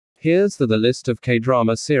Here's the list of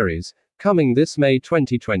K-drama series, coming this May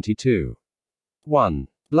 2022. 1.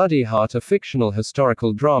 Bloody Heart, a fictional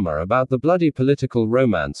historical drama about the bloody political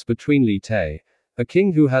romance between Lee Tae, a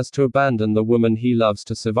king who has to abandon the woman he loves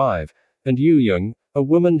to survive, and Yoo Young, a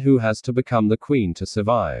woman who has to become the queen to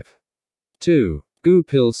survive. 2. Gu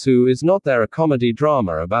Pil Soo is Not There, a comedy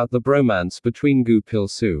drama about the bromance between Gu Pil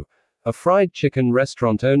Soo, a fried chicken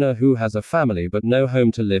restaurant owner who has a family but no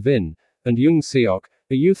home to live in, and Young Seok,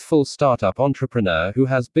 a youthful startup entrepreneur who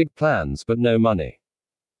has big plans but no money.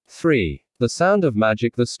 3. The Sound of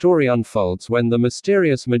Magic. The story unfolds when the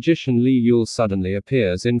mysterious magician Lee Yul suddenly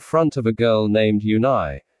appears in front of a girl named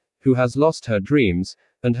Yunai, who has lost her dreams,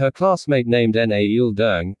 and her classmate named Na Il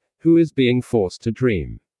Deung, who is being forced to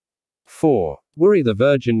dream. 4. Worry. The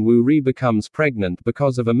virgin Woo Ri becomes pregnant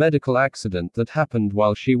because of a medical accident that happened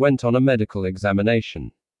while she went on a medical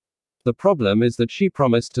examination. The problem is that she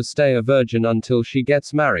promised to stay a virgin until she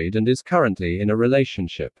gets married and is currently in a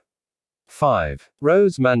relationship. 5.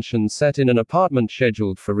 Rose Mansion. Set in an apartment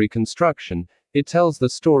scheduled for reconstruction, it tells the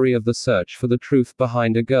story of the search for the truth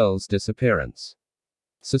behind a girl's disappearance.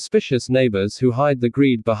 Suspicious neighbors who hide the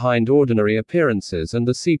greed behind ordinary appearances and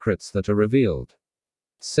the secrets that are revealed.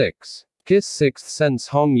 6. Kiss. Sixth Sense.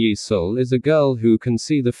 Hong Yi-sul is a girl who can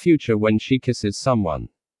see the future when she kisses someone.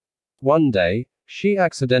 One day, she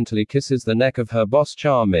accidentally kisses the neck of her boss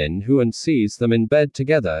Cha Min-woo and sees them in bed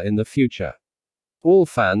together in the future. All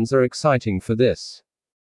fans are exciting for this.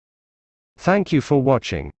 Thank you for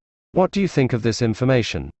watching. What do you think of this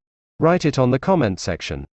information? Write it on the comment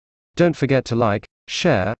section. Don't forget to like,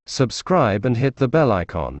 share, subscribe and hit the bell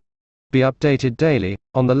icon. Be updated daily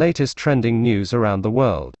on the latest trending news around the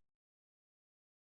world.